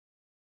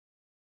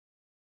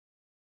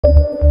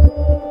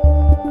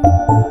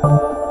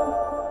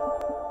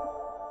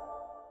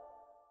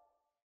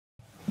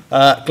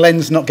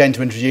Glenn's not going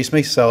to introduce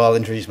me, so I'll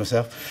introduce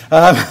myself.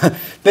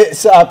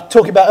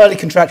 Talking about early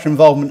contractor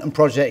involvement and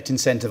project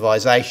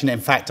incentivisation. In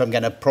fact, I'm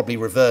going to probably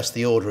reverse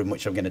the order in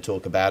which I'm going to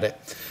talk about it.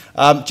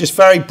 Just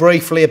very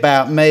briefly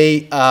about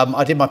me,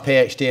 I did my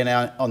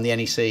PhD on the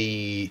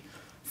NEC,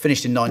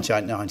 finished in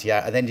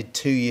 1998. I then did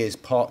 2 years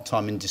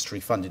part-time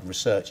industry-funded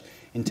research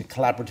into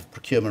collaborative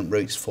procurement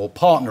routes for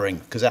partnering,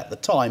 because at the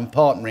time,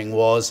 partnering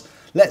was,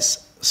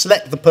 let's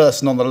select the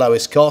person on the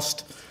lowest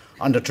cost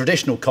under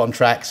traditional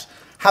contracts,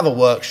 have a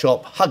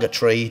workshop, hug a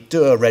tree,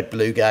 do a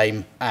red-blue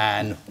game,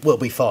 and we'll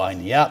be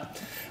fine, yeah?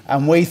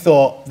 And we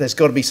thought there's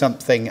got to be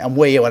something, and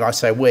we, when I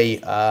say we,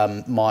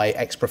 my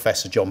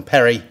ex-professor John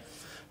Perry,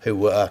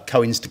 who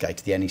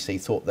co-instigated the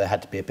NEC, thought there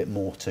had to be a bit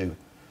more to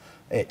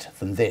it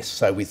than this.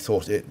 So we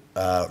thought it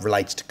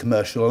relates to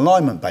commercial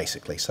alignment,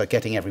 basically, so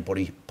getting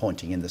everybody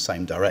pointing in the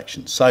same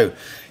direction. So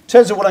in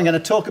terms of what I'm going to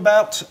talk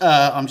about,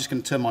 I'm just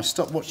going to turn my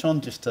stopwatch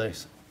on just to,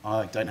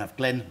 I don't have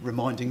Glenn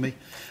reminding me.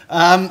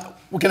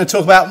 We're going to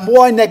talk about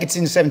why negative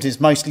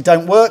incentives mostly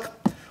don't work,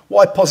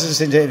 why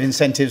positive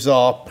incentives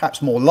are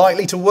perhaps more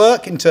likely to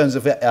work in terms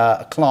of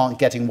a client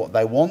getting what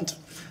they want,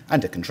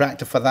 and a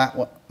contractor for that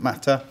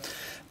matter.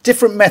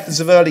 Different methods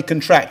of early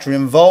contractor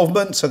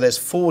involvement, so there's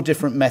 4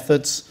 different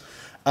methods.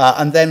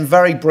 And then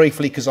very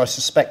briefly, because I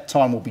suspect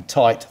time will be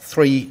tight,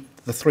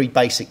 the three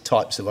basic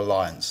types of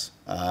alliance,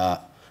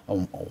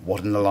 on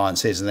what an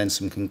alliance is, and then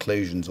some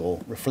conclusions or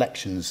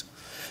reflections.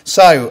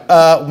 So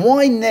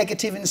why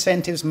negative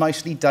incentives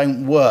mostly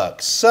don't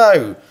work?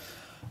 So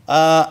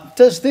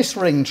does this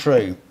ring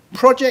true?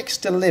 Projects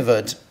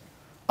delivered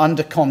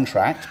under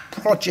contract,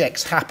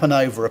 projects happen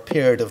over a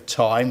period of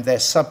time, they're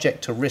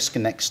subject to risk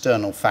and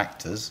external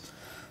factors.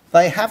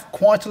 They have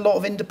quite a lot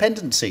of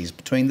independencies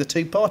between the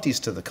two parties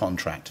to the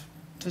contract.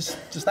 Does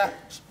that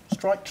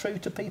strike true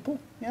to people?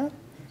 Yeah?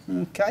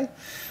 Okay.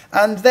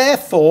 And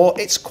therefore,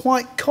 it's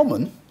quite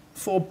common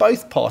for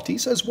both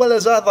parties, as well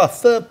as other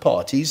third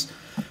parties,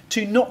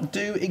 to not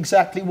do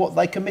exactly what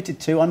they committed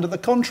to under the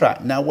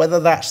contract. Now, whether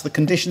that's the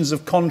conditions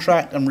of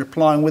contract and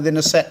replying within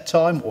a set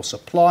time, or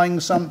supplying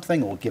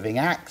something, or giving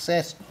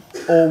access,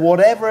 or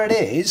whatever it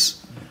is,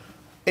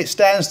 it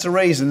stands to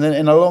reason that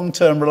in a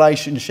long-term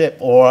relationship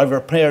or over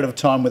a period of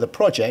time with a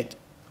project,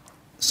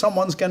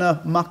 someone's going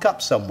to muck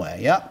up somewhere,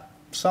 yeah?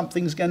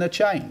 Something's going to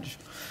change.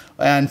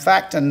 In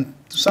fact, and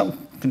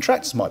some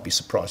contractors might be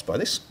surprised by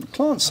this,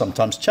 clients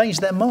sometimes change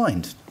their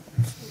mind.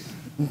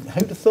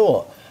 Who'd have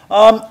thought?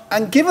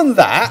 And given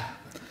that,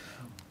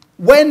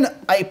 when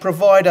a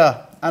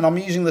provider, and I'm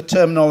using the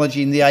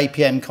terminology in the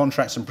APM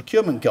Contracts and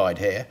Procurement Guide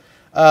here,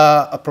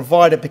 a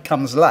provider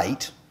becomes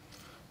late,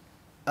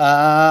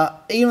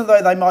 even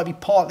though they might be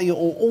partly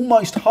or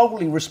almost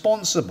wholly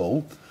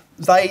responsible,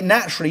 they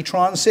naturally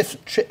try and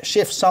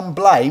shift some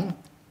blame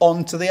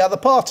onto the other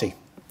party,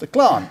 the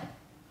client.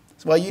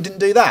 So, well, you didn't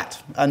do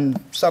that,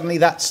 and suddenly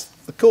that's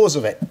the cause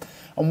of it.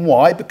 And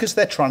why? Because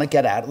they're trying to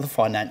get out of the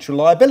financial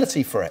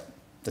liability for it,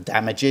 the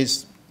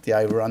damages, the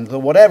over-under,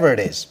 whatever it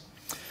is.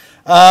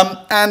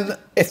 And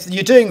if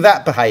you're doing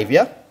that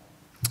behaviour,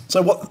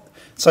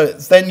 so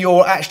then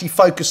you're actually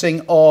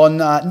focusing on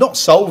not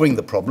solving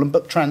the problem,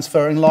 but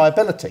transferring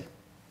liability.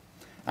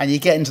 And you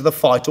get into the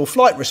fight or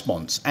flight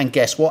response. And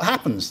guess what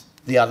happens?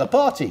 The other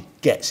party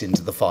gets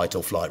into the fight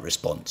or flight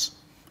response.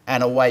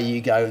 And away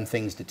you go and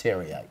things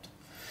deteriorate.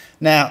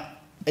 Now,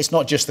 it's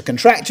not just the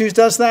contractor who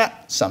does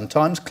that.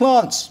 Sometimes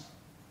clients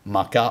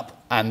muck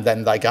up and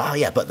then they go, oh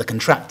yeah, but the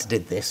contractor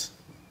did this.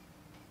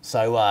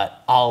 So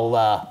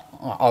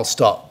I'll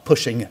start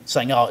pushing,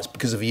 saying, oh, it's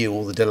because of you,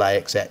 or the delay,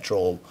 etc.,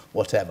 or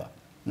whatever.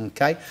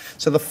 Okay,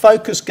 so the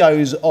focus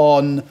goes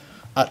on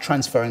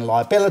transferring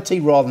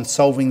liability rather than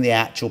solving the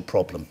actual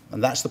problem,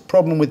 and that's the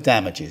problem with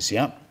damages.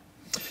 Yeah.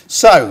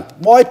 So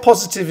why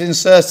positive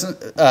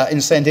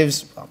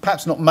incentives,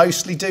 perhaps not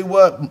mostly do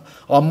work,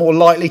 are more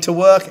likely to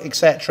work,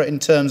 etc., in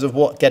terms of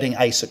what getting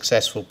a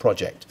successful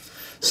project.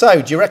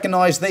 So do you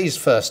recognise these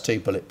first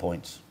 2 bullet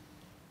points?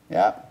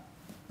 Yeah.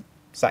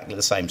 Exactly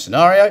the same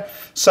scenario.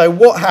 So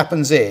what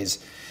happens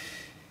is,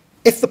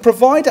 if the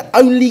provider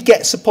only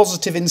gets a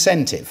positive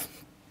incentive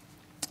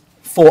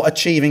for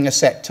achieving a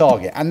set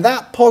target, and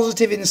that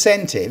positive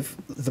incentive,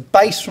 the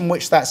base from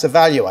which that's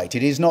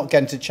evaluated, is not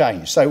going to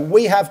change. So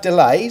we have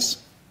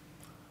delays,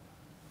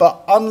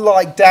 but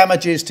unlike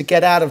damages, to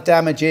get out of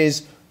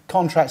damages,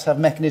 contracts have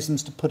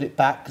mechanisms to put it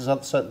back, so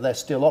that they're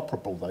still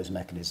operable, those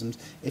mechanisms.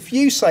 If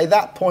you say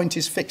that point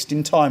is fixed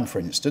in time, for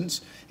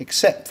instance,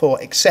 except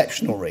for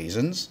exceptional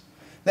reasons,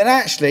 then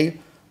actually,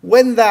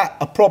 when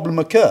a problem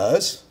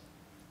occurs,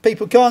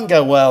 people can't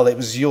go, well, it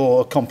was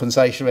your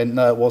compensation, and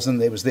no, it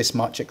wasn't, it was this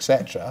much,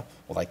 etc.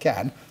 Well, they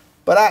can.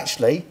 But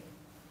actually,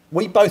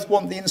 we both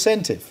want the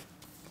incentive.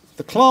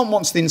 The client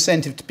wants the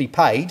incentive to be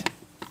paid,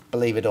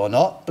 believe it or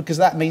not, because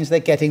that means they're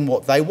getting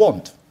what they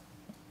want.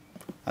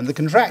 And the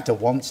contractor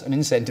wants an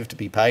incentive to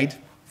be paid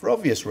for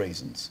obvious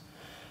reasons.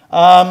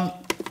 And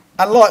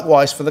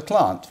likewise for the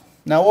client.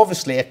 Now,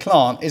 obviously, a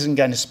client isn't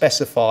going to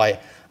specify,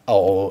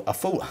 or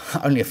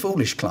only a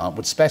foolish client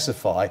would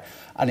specify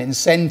an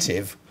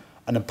incentive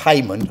and a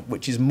payment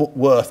which is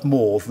worth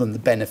more than the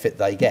benefit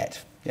they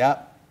get. Yeah,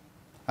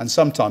 and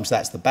sometimes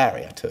that's the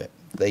barrier to it.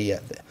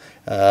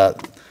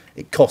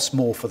 It costs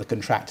more for the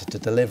contractor to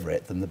deliver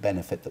it than the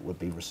benefit that would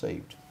be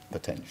received,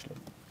 potentially.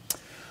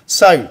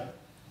 So,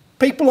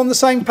 people on the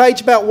same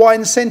page about why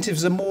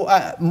incentives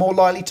are more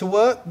likely to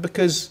work?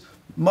 Because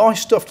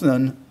most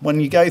often, when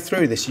you go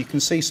through this, you can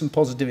see some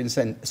positive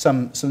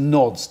some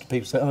nods to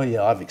people say, "Oh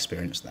yeah, I've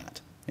experienced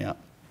that." Yeah,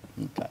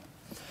 okay.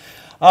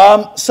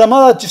 Some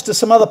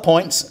other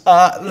points.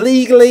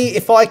 Legally,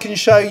 if I can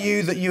show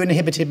you that you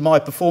inhibited my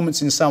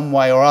performance in some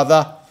way or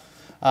other,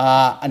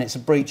 and it's a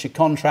breach of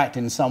contract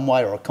in some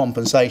way or a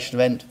compensation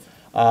event,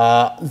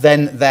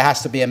 then there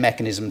has to be a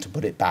mechanism to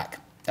put it back.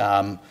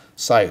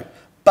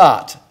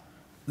 But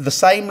the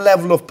same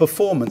level of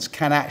performance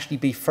can actually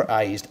be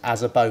phrased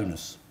as a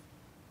bonus,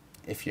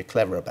 if you're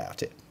clever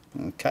about it.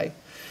 Okay.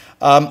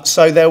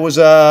 So there was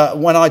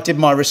when I did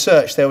my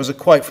research, there was a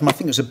quote from, I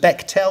think it was a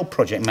Bechtel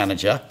project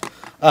manager,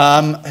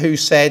 who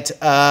said,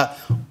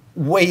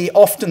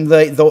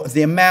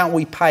 the amount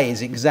we pay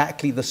is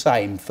exactly the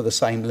same for the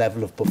same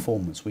level of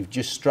performance. We've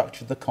just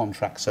structured the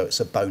contract so it's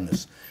a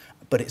bonus.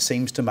 But it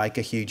seems to make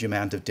a huge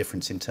amount of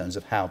difference in terms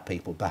of how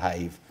people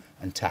behave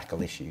and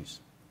tackle issues.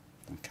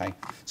 Okay?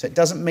 So it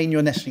doesn't mean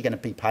you're necessarily going to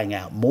be paying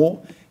out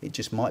more. It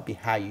just might be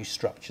how you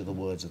structure the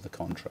words of the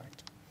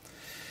contract.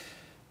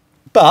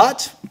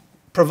 But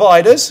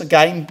providers,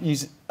 again,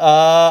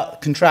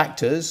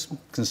 contractors,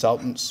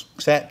 consultants,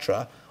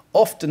 etc.,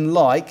 often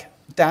like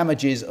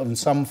damages in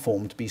some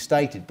form to be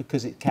stated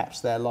because it caps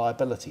their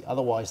liability.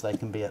 Otherwise, they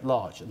can be at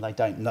large and they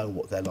don't know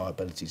what their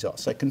liabilities are.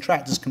 So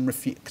consultants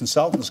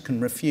can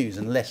refuse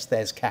unless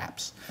there's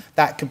caps.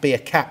 That could be a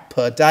cap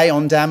per day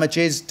on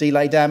damages,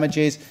 delay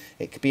damages.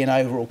 It could be an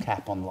overall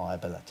cap on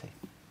liability.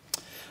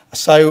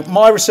 So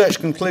my research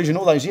conclusion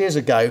all those years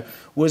ago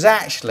was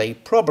actually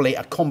probably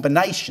a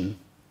combination,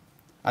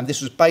 and this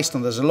was based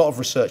on, there's a lot of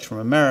research from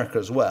America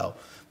as well,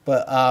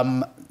 but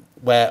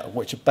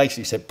which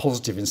basically said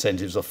positive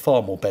incentives are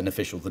far more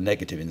beneficial than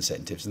negative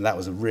incentives, and that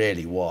was a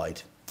really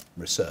wide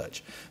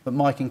research. But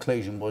my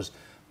conclusion was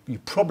you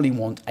probably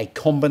want a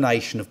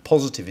combination of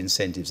positive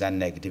incentives and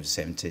negative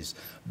incentives,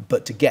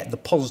 but to get the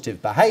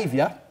positive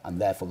behaviour, and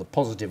therefore the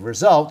positive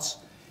results,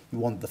 you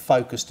want the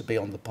focus to be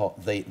on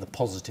the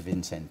positive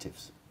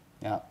incentives.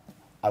 Now,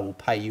 I will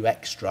pay you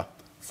extra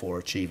for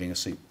achieving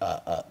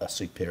a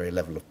superior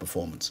level of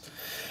performance.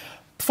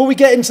 Before we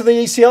get into the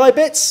ECI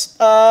bits,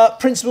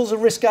 principles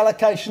of risk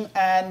allocation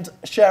and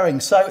sharing.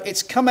 So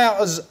it's come out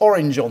as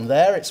orange on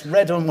there. It's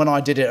red on when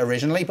I did it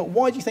originally. But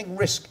why do you think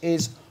risk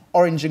is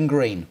orange and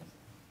green?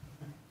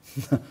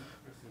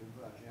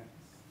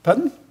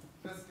 Pardon?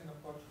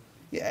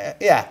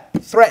 Yeah,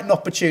 threat and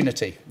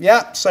opportunity.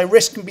 Yeah, so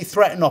risk can be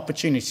threat and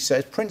opportunity. So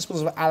it's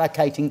principles of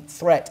allocating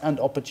threat and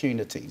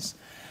opportunities.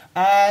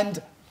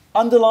 And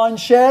underline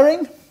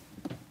sharing.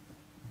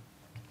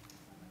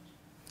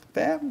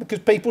 Yeah, because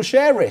people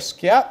share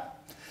risk, yeah.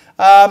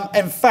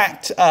 In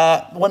fact,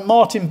 when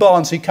Martin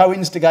Barnes, who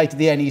co-instigated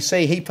the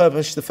NEC, he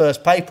published the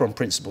first paper on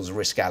principles of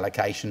risk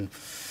allocation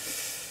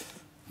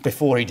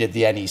before he did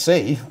the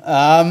NEC.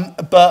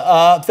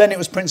 But then it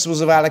was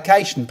principles of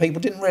allocation.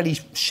 People didn't really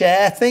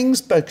share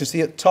things because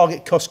the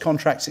target cost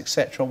contracts,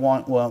 etc.,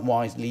 weren't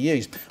widely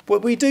used.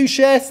 But we do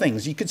share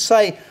things. You could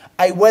say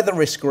a weather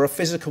risk or a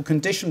physical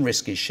condition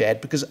risk is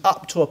shared because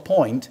up to a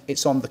point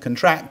it's on the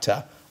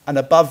contractor, and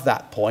above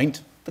that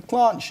point the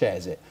client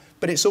shares it.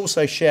 But it's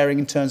also sharing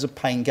in terms of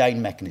pain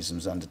gain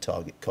mechanisms under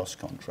target cost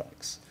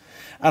contracts.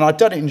 And I've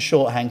done it in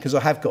shorthand because I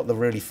have got the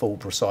really full,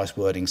 precise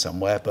wording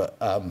somewhere, but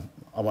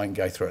I won't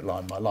go through it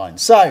line by line.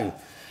 So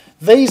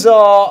these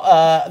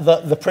are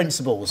the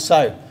principles.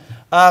 So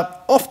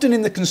often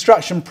in the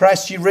construction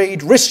press, you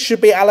read, risk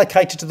should be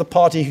allocated to the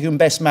party who can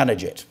best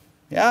manage it.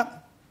 Yeah?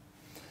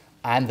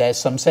 And there's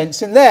some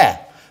sense in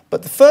there.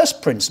 But the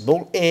first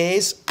principle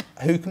is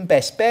who can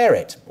best bear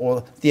it,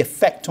 or the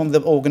effect on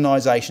the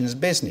organisation's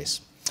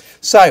business.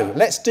 So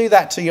let's do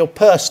that to your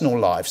personal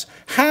lives.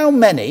 How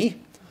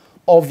many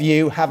of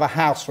you have a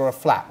house or a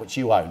flat which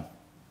you own?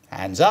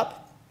 Hands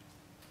up.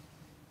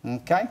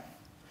 Okay.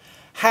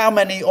 How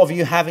many of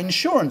you have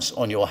insurance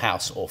on your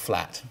house or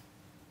flat?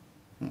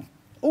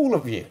 All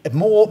of you.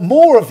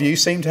 More of you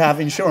seem to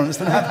have insurance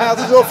than have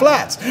houses or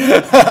flats.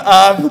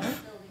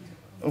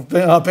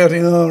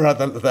 Building, oh, right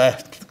there.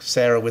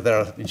 Sarah with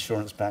her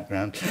insurance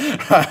background.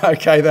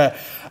 Okay, there.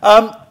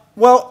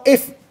 Well,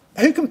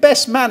 who can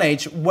best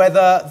manage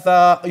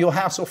whether your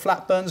house or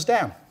flat burns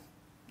down?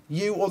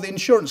 You or the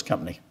insurance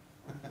company?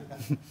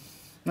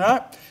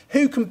 Right?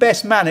 Who can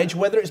best manage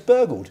whether it's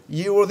burgled?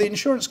 You or the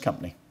insurance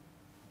company?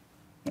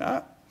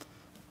 Right?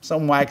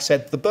 Some wag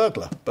said the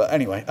burglar, but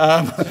anyway.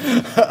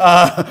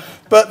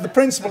 But the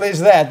principle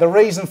is there. The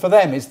reason for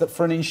them is that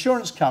for an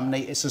insurance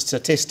company, it's a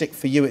statistic.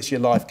 For you, it's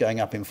your life going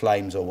up in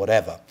flames or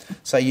whatever.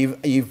 So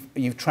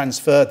you've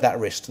transferred that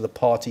risk to the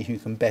party who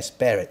can best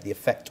bear it, the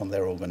effect on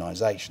their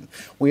organisation.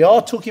 We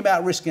are talking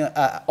about risk,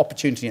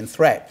 opportunity and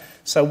threat.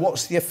 So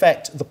what's the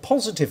effect, the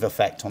positive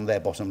effect on their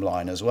bottom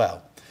line as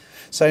well?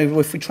 So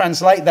if we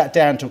translate that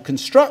down to a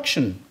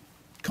construction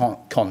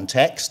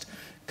context,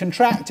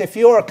 if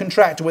you're a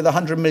contractor with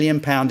 £100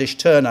 million-ish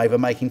turnover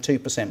making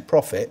 2%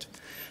 profit,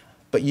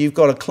 but you've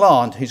got a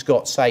client who's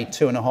got, say,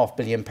 £2.5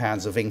 billion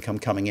of income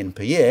coming in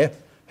per year,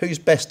 who's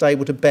best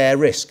able to bear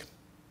risk?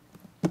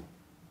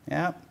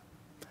 Yeah.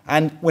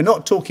 And we're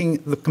not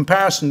talking, the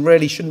comparison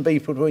really shouldn't be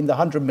between the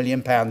 £100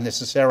 million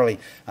necessarily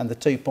and the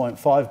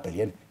 2.5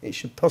 billion. It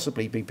should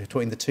possibly be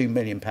between the £2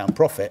 million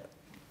profit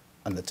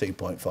and the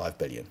 2.5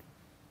 billion.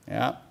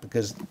 Yeah,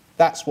 because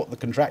that's what the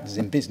contractor's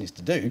in business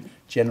to do,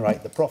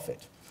 generate the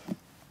profit.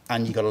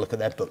 And you've got to look at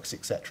their books,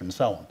 etc., and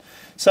so on.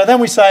 So then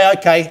we say,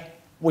 okay,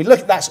 we look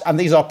at that, and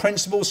these are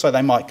principles, so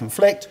they might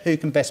conflict. Who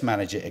can best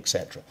manage it,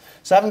 etc.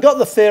 So having got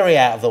the theory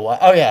out of the way,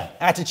 oh yeah,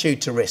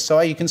 attitude to risk. So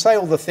you can say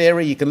all the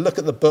theory, you can look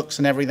at the books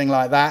and everything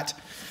like that,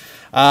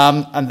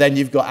 and then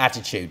you've got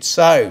attitude.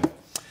 So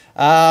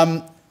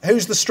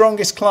who's the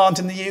strongest client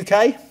in the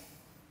UK?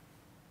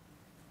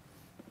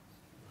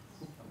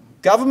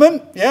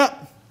 Government, yeah.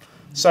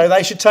 So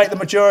they should take the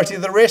majority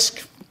of the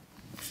risk.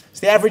 Is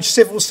the average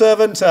civil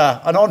servant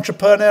an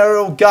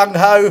entrepreneurial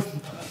gung-ho?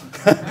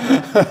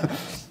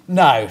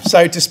 No.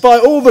 So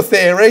despite all the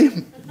theory,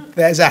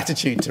 there's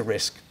attitude to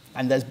risk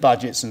and there's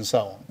budgets and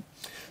so on.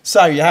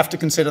 So you have to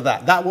consider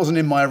that. That wasn't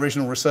in my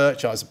original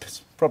research. I was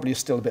probably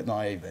still a bit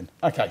naive then.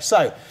 Okay,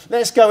 so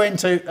let's go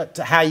into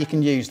to how you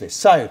can use this.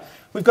 So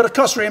we've got a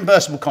cost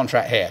reimbursable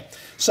contract here.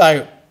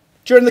 So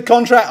during the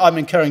contract, I'm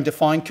incurring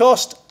defined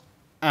cost.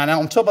 And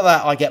on top of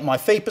that, I get my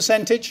fee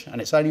percentage,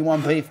 and it's only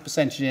one fee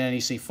percentage in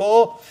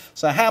NEC4.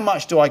 So how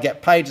much do I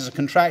get paid as a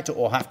contractor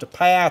or have to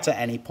pay out at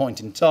any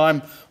point in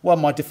time? Well,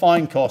 my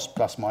defined cost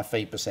plus my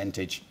fee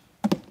percentage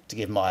to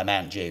give my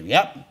amount due,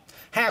 yep.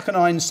 How can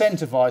I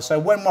incentivise? So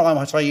when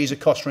might I use a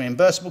cost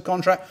reimbursable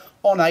contract?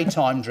 On a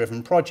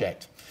time-driven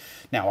project.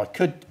 Now, I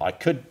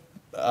could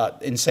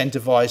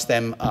incentivise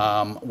them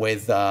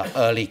with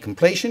early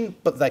completion,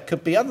 but there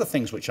could be other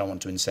things which I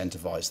want to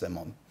incentivise them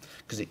on,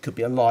 because it could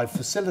be a live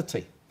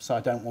facility. So I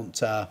don't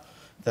want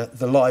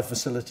the live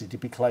facility to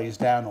be closed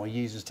down or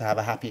users to have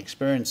a happy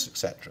experience,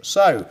 etc.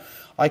 So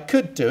I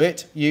could do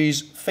it,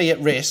 use fee at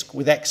risk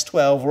with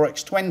X12 or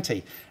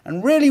X20.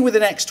 And really with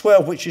an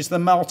X12, which is the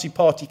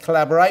multi-party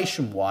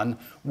collaboration one,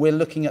 we're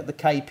looking at the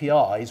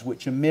KPIs,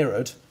 which are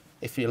mirrored,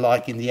 if you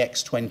like, in the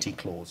X20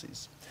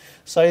 clauses.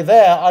 So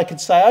there I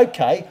could say,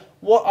 okay,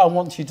 what I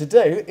want you to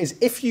do is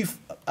if you've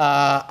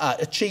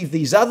achieved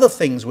these other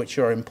things which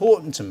are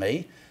important to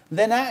me,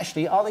 then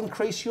actually I'll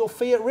increase your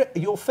fee,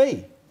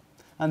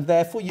 and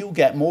therefore you'll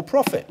get more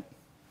profit.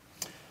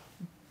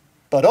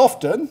 But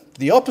often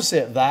the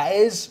opposite of that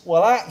is,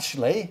 well,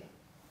 actually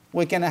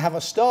we're going to have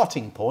a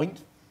starting point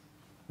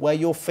where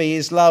your fee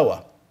is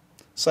lower.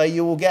 So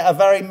you will get a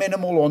very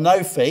minimal or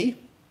no fee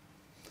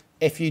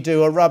if you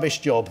do a rubbish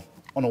job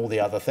on all the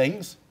other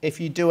things.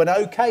 If you do an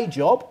okay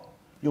job,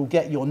 you'll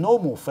get your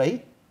normal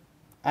fee.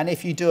 And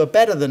if you do a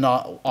better than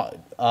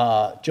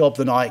job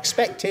than I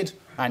expected,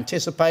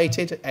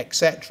 anticipated,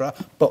 etc.,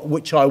 but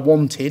which I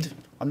wanted,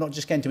 I'm not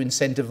just going to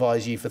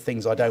incentivise you for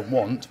things I don't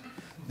want,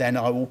 then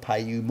I will pay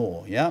you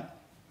more, yeah?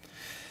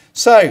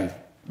 So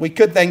we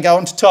could then go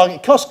on to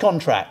target cost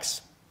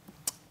contracts.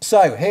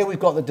 So here we've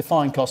got the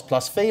defined cost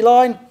plus fee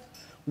line.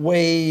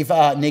 We've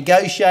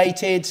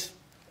negotiated,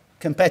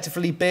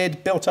 competitively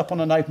bid, built up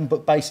on an open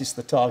book basis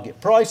the target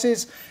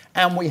prices,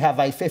 and we have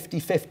a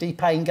 50-50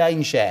 pain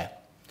gain share.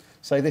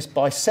 So this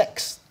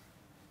bisects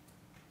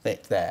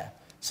it there.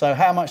 So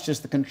how much does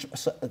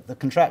the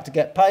contractor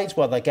get paid?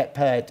 Well, they get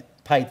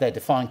paid their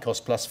defined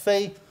cost plus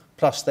fee,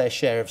 plus their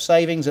share of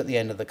savings at the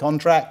end of the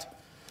contract.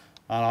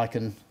 And I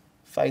can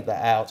fade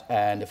that out,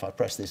 and if I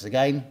press this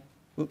again,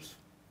 oops,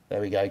 there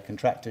we go,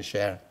 contractor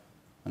share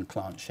and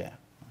client share.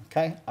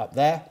 Okay, up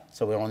there.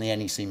 So we're on the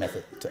NEC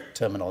method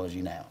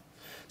terminology now.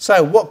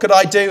 So what could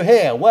I do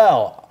here?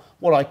 Well,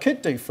 what I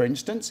could do, for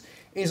instance,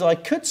 is I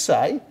could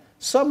say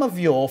some of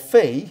your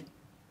fee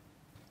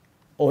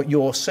or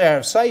your share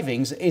of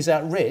savings is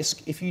at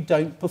risk if you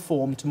don't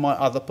perform to my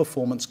other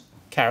performance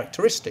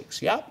characteristics,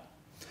 yeah?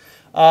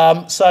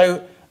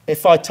 So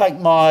if I take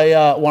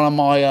my one of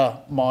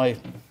my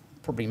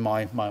probably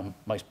my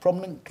most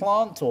prominent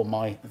client, or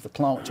the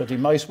client which I do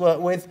most work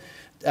with,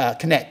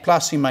 Connect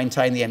Plus, who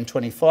maintain the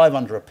M25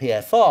 under a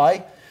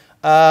PFI,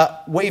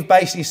 we've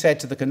basically said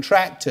to the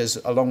contractors,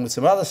 along with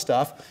some other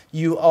stuff,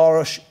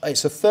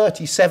 it's a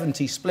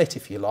 30-70 split,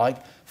 if you like.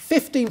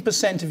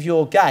 15% of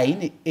your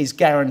gain is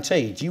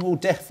guaranteed. You will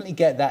definitely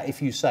get that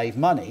if you save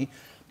money,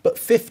 but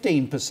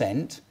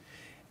 15%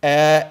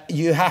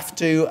 you have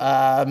to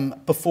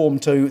perform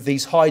to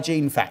these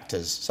hygiene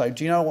factors. So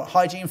do you know what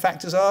hygiene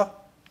factors are?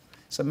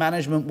 It's a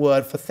management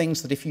word for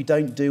things that if you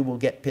don't do, we'll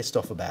get pissed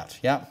off about.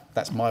 Yeah,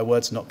 that's my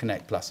words, not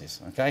Connect Plus's,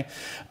 okay?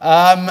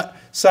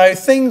 So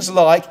things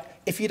like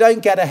if you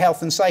don't get a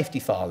health and safety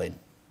file in,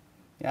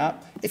 yeah,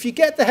 if you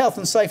get the health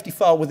and safety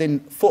file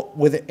within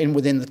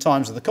the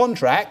times of the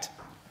contract,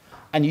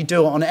 and you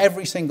do it on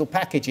every single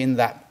package in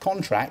that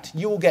contract,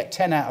 you will get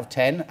 10 out of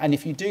 10. And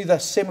if you do the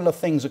similar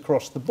things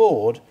across the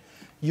board,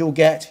 you'll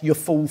get your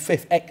full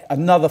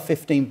another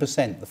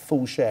 15%, the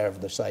full share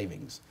of the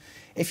savings.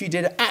 If you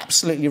did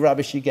absolutely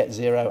rubbish, you get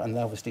 0, and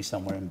obviously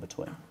somewhere in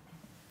between.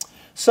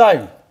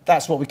 So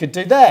that's what we could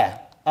do there.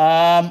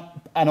 And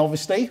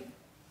obviously,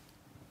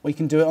 we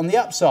can do it on the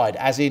upside,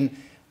 as in,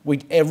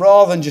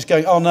 rather than just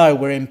going, oh no,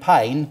 we're in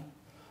pain,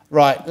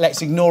 right,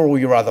 let's ignore all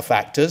your other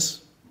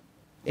factors.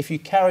 If you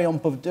carry on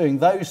doing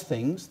those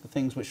things, the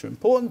things which are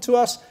important to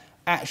us,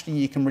 actually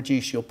you can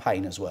reduce your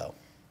pain as well.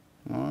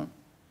 All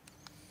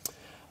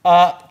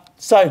right.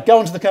 So go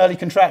on to the early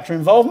contractor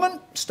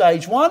involvement,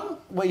 stage 1.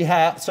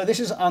 So this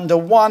is under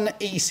one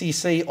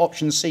ECC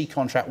option C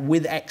contract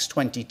with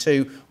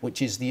X22,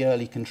 which is the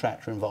early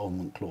contractor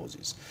involvement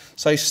clauses.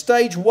 So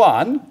stage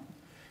 1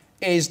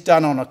 is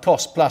done on a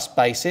cost plus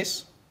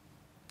basis.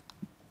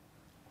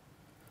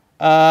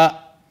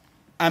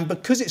 And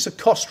because it's a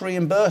cost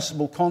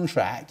reimbursable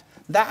contract,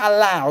 that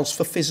allows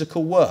for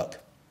physical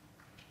work.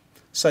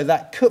 So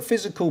that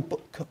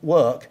physical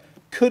work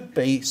could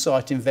be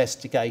site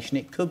investigation,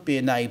 it could be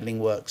enabling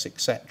works,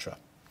 etc.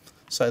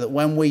 So that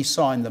when we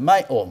sign the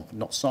main, or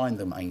not sign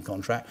the main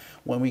contract,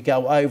 when we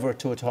go over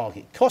to a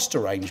target cost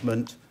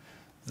arrangement,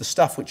 the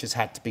stuff which has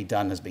had to be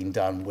done has been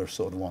done, we're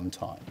sort of on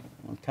time.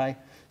 Okay?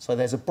 So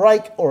there's a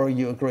break, or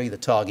you agree the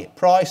target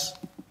price.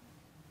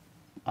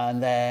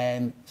 And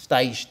then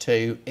stage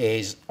 2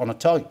 is on a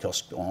target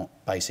cost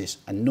basis,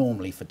 and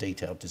normally for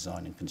detailed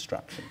design and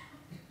construction.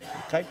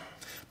 Okay?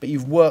 But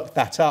you've worked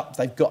that up,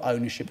 they've got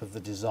ownership of the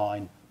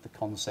design, the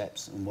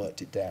concepts, and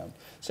worked it down.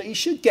 So you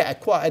should get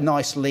quite a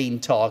nice lean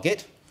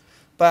target.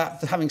 But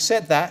having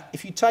said that,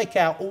 if you take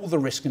out all the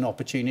risk and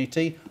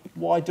opportunity,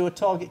 why do a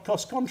target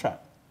cost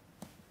contract?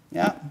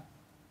 Yeah,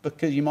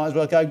 because you might as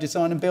well go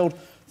design and build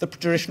the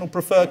traditional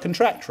preferred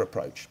contractor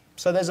approach.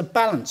 So there's a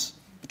balance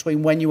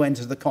between when you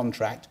enter the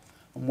contract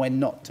and when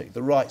not to,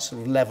 the right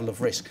sort of level of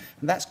risk.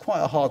 And that's quite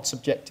a hard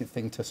subjective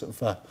thing to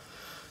sort of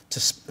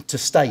to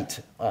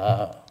state.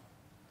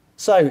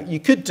 So you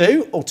could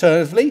do,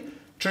 alternatively,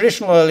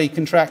 traditional early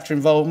contractor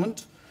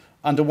involvement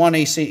under one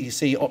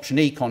ECC option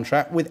E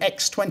contract with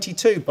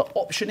X22, but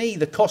option E,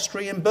 the cost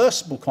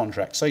reimbursable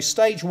contract. So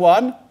stage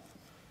 1,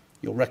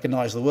 you'll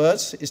recognise the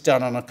words, is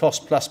done on a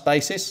cost plus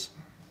basis.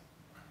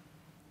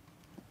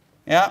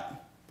 Yeah.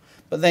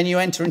 But then you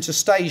enter into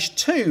stage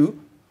 2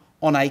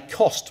 on a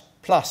cost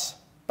plus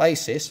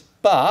basis,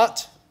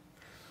 but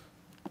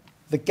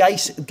the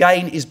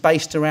gain is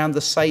based around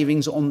the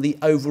savings on the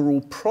overall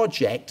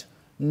project,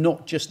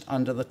 not just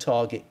under the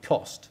target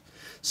cost.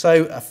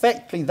 So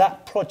effectively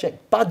that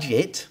project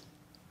budget,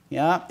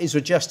 yeah, is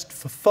adjusted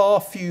for far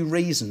fewer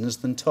reasons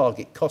than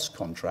target cost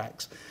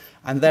contracts,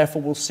 and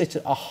therefore will sit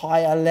at a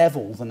higher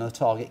level than a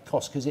target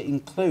cost because it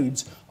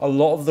includes a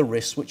lot of the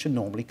risks which are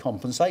normally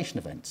compensation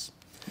events.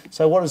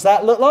 So what does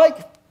that look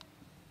like?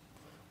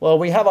 Well,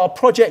 we have our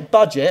project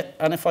budget,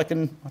 and if I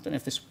can, I don't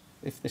know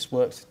if this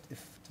works.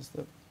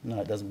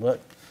 No, it doesn't work.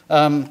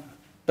 But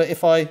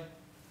if I,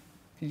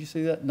 can you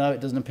see that? No,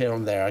 it doesn't appear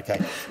on there. Okay.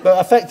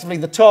 But effectively,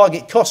 the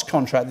target cost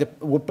contract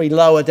would be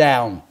lower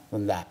down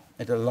than that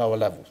at a lower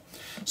level.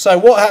 So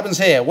what happens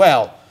here?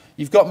 Well,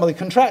 you've got the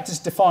contractor's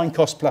defined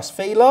cost plus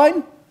fee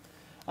line,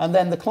 and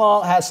then the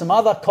client has some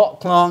other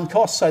client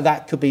costs. So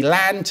that could be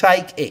land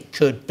take, it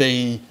could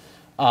be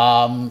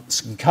some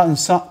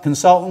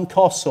consultant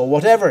costs or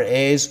whatever it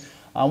is.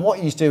 And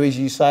what you do is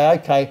you say,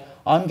 okay,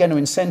 I'm going to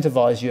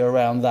incentivise you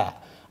around that.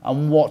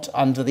 And what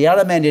under the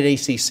unamended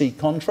ECC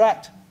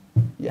contract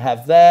you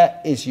have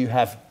there is you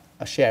have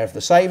a share of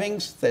the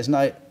savings. There's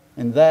no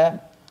in there.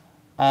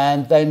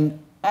 And then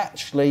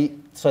actually,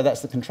 so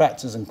that's the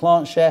contractors and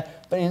client share.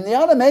 But in the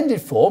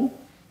unamended form,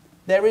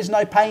 there is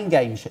no pain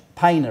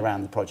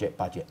around the project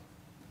budget.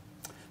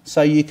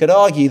 So you could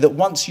argue that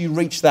once you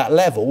reach that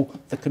level,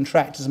 the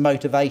contractor's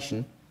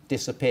motivation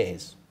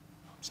disappears.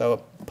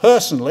 So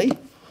personally,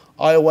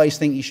 I always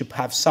think you should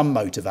have some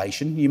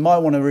motivation. You might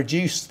want to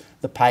reduce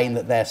the pain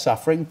that they're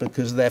suffering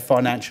because of their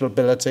financial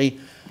ability,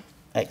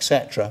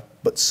 etc.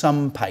 But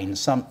some pain,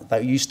 though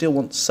you still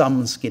want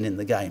some skin in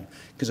the game.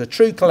 Because a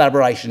true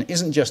collaboration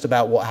isn't just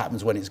about what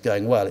happens when it's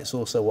going well, it's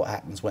also what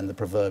happens when the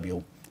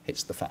proverbial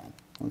hits the fan.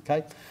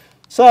 Okay?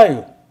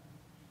 So,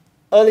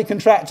 early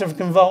contractor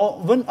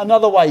involvement,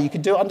 another way you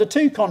could do it under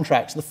 2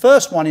 contracts. The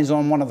first one is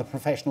on one of the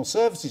professional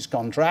services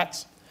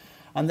contracts,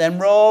 and then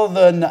rather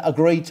than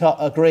agree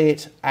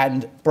it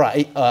and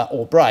break,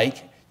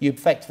 you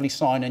effectively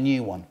sign a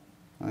new one.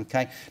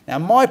 Okay? Now,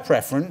 my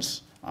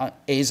preference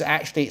is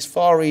actually it's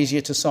far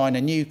easier to sign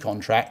a new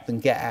contract than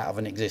get out of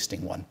an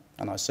existing one.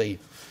 And I see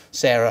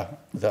Sarah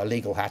with her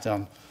legal hat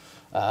on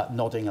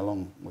nodding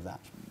along with that.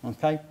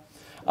 Okay?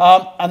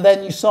 And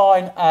then you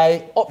sign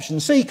a option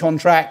C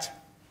contract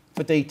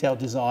for detailed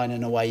design,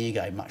 and away you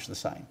go, much the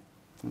same.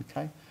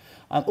 Okay?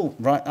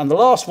 Right, and the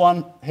last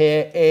one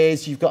here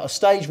is you've got a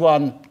stage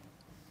 1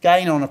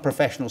 gain on a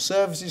professional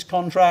services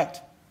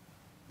contract,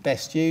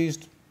 best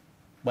used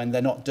when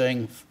they're not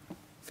doing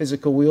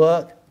physical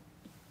work.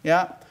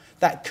 Yeah?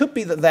 That could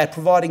be that they're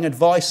providing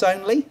advice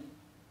only,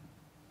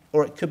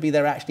 or it could be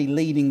they're actually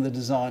leading the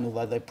design,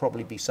 although they'd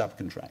probably be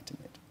subcontracting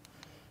it.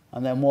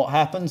 And then what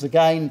happens?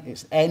 Again,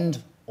 it's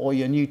end or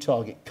your new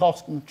target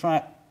cost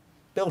contract,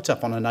 built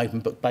up on an open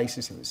book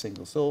basis if it's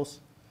single source,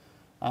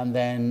 and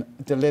then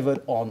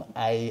delivered on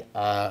a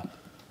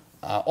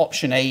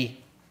option E,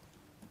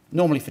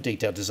 normally for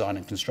detailed design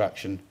and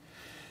construction.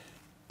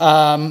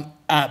 But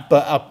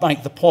I'll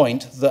make the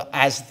point that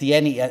as the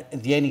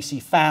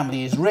NEC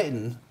family is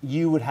written,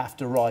 you would have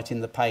to write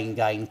in the pay and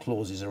gain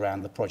clauses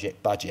around the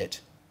project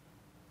budget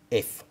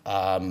if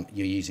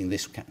you're using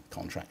this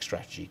contract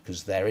strategy,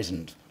 because there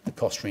isn't the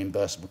cost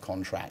reimbursable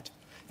contract,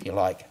 if you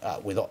like,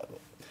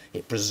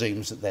 it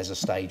presumes that there's a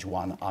stage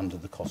one under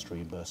the cost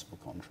reimbursable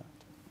contract.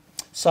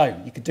 So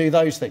you could do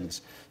those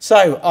things.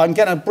 So I'm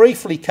going to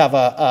briefly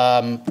cover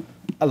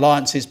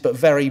alliances, but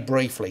very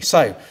briefly.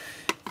 So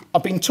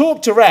I've been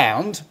talked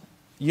around,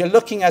 you're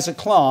looking as a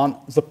client,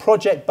 the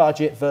project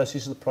budget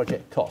versus the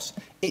project cost.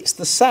 It's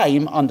the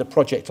same under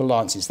project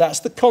alliances. That's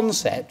the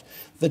concept.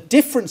 The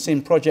difference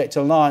in project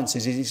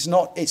alliances is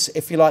it's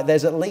if you like,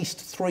 there's at least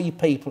three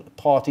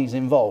parties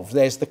involved.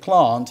 There's the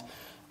client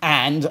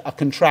and a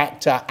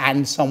contractor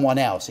and someone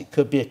else. It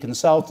could be a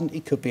consultant,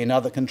 it could be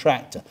another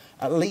contractor.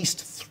 At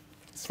least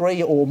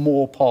three or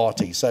more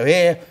parties. So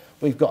here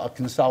we've got a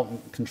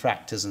consultant,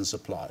 contractors and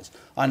suppliers.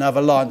 I know of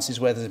alliances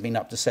where there's been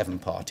up to 7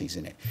 parties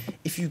in it.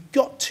 If you've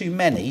got too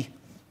many,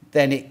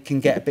 then it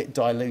can get a bit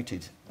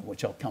diluted,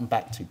 which I'll come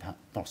back to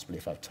possibly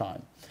if I have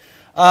time.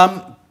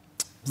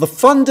 The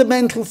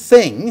fundamental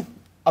thing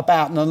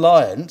about an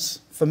alliance,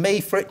 for me,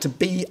 for it to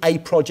be a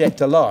project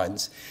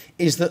alliance,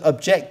 is that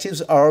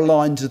objectives are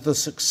aligned to the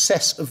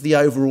success of the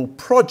overall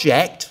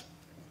project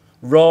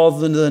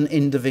rather than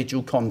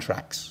individual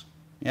contracts.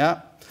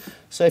 Yeah?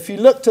 So if you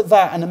looked at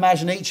that and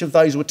imagine each of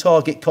those were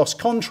target cost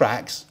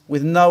contracts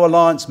with no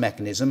alliance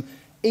mechanism,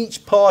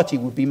 each party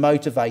would be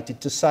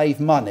motivated to save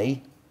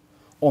money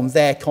on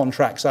their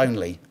contracts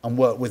only and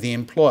work with the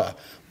employer.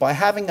 By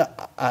having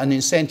an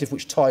incentive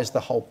which ties the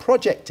whole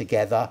project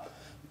together,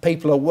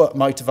 people are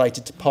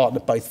motivated to partner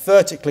both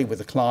vertically with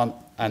the client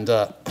and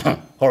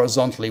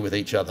horizontally with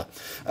each other.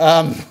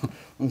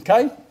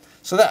 Okay?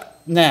 So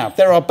now,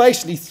 there are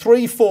basically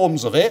 3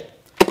 forms of it.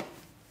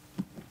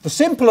 The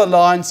simple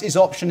alliance is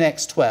option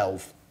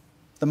X12.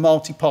 The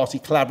multi-party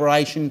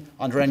collaboration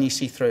under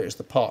NEC3 is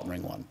the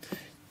partnering one.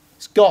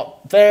 It's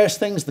got various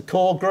things, the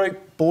core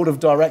group, board of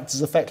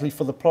directors effectively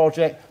for the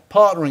project,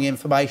 partnering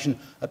information,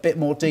 a bit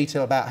more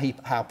detail about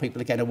how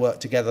people are going to work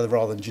together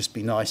rather than just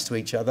be nice to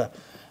each other,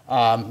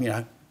 you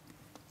know,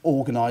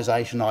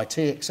 organisation, IT,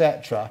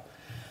 etc.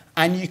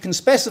 And you can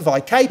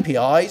specify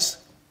KPIs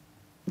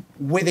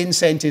with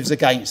incentives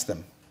against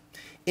them.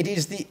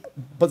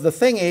 But the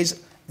thing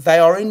is,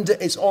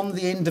 it's on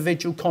the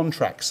individual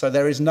contracts, so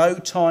there is no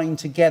tying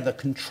together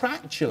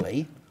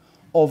contractually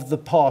of the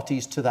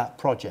parties to that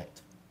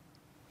project.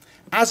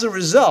 As a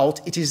result,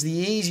 it is the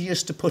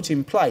easiest to put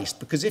in place,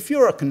 because if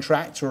you're a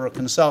contractor or a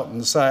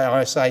consultant,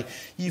 say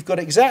you've got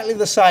exactly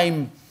the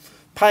same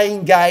pay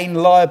and gain,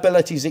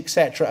 liabilities,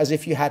 etc., as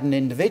if you had an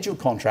individual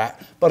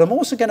contract, but I'm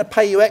also going to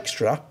pay you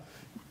extra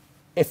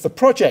if the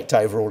project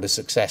overall is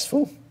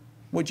successful,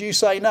 would you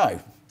say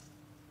no?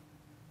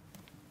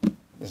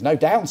 There's no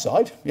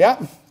downside,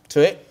 yeah,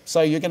 to it,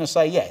 so you're going to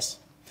say yes.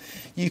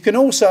 You can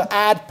also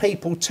add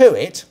people to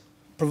it,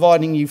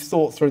 providing you've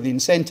thought through the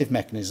incentive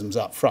mechanisms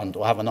up front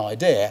or have an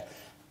idea,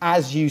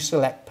 as you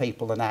select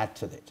people and add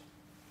to it.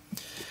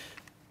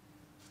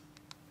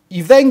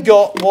 You've then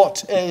got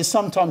what is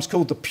sometimes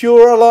called the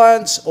pure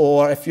alliance,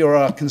 or if you're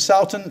a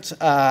consultant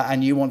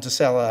and you want to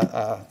sell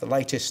the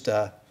latest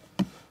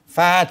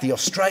fad, the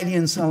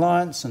Australian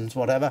alliance and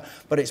whatever,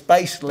 but it's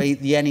basically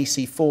the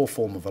NEC4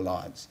 form of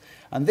alliance.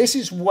 And this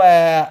is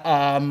where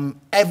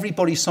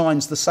everybody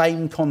signs the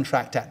same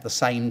contract at the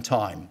same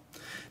time.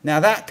 Now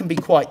that can be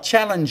quite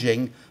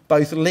challenging,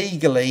 both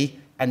legally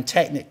and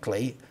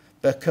technically,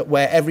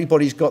 where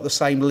everybody's got the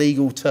same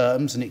legal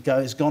terms and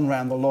it's gone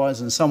around the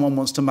lawyers and someone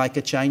wants to make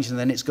a change and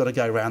then it's got to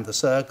go around the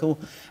circle.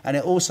 And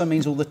it also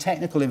means all the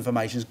technical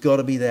information's got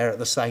to be there at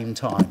the same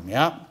time,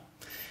 yeah?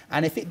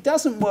 And if it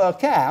doesn't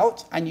work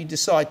out and you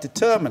decide to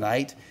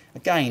terminate,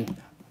 again,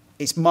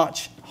 it's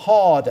much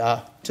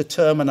harder to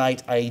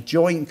terminate a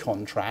joint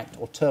contract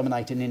or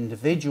terminate an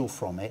individual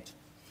from it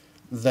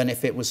than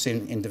if it was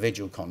in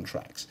individual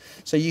contracts.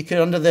 So you could,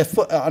 under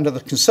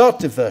the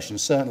consultative version,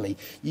 certainly,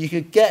 you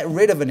could get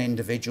rid of an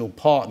individual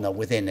partner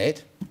within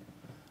it,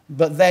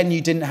 but then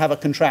you didn't have a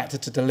contractor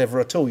to deliver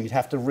at all. You'd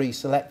have to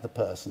reselect the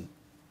person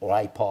or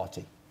a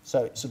party.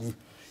 So it's sort of,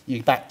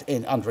 you back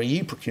in under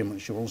EU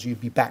procurement rules,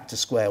 you'd be back to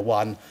square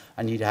one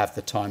and you'd have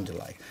the time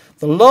delay.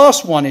 The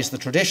last one is the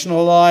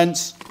traditional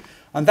alliance,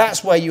 and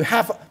that's where you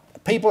have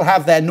people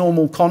have their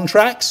normal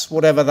contracts,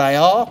 whatever they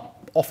are,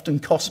 often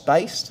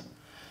cost-based.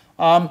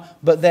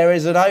 But there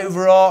is an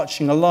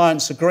overarching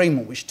alliance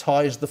agreement which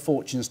ties the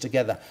fortunes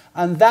together.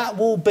 And that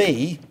will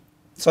be,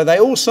 so they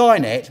all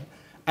sign it,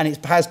 and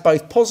it has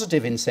both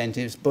positive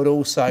incentives, but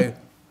also,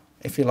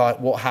 if you like,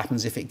 what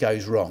happens if it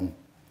goes wrong.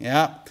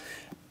 Yeah.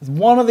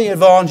 One of the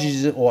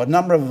advantages, or a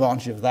number of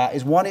advantages of that,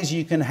 is one is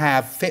you can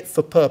have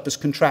fit-for-purpose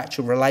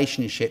contractual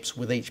relationships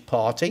with each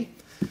party.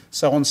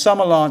 So on some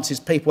alliances,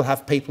 people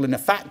have people in a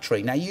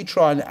factory. Now you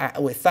try and,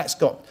 if that's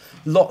got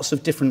lots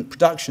of different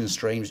production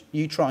streams,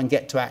 you try and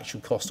get to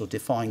actual cost or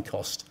define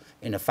cost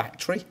in a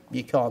factory.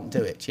 You can't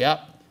do it, yeah?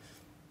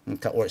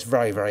 Okay, or it's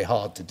very, very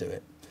hard to do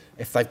it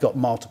if they've got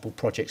multiple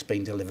projects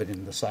being delivered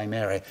in the same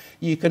area.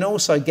 You can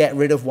also get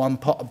rid of one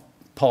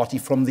party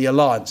from the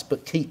alliance,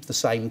 but keep the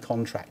same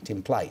contract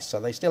in place. So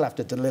they still have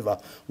to deliver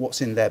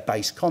what's in their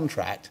base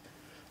contract,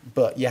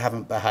 but you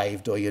haven't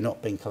behaved or you're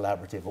not being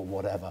collaborative or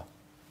whatever.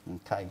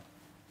 Okay,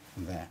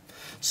 there.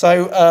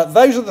 So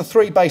those are the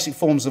three basic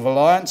forms of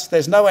alliance.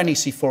 There's no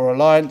NEC for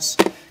alliance.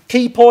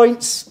 Key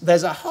points,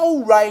 there's a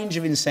whole range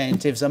of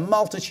incentives, a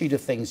multitude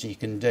of things you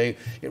can do.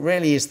 It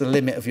really is the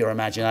limit of your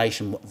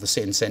imagination, what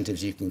the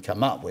incentives you can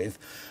come up with.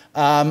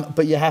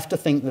 But you have to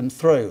think them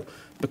through,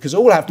 because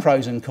all have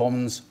pros and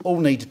cons,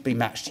 all need to be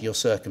matched to your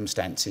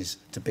circumstances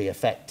to be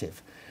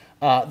effective.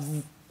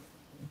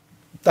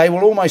 They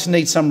will always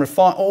need some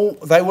refining,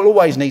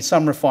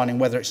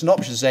 whether it's an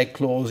option Z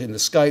clause in the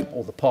scope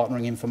or the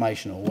partnering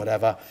information or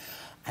whatever.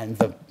 And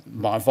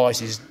my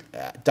advice is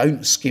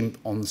don't skimp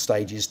on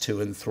stages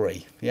 2 and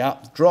 3. Yeah,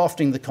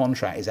 drafting the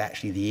contract is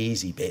actually the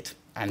easy bit,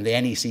 and the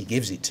NEC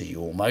gives it to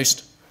you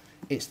almost.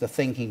 It's the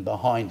thinking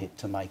behind it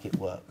to make it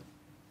work.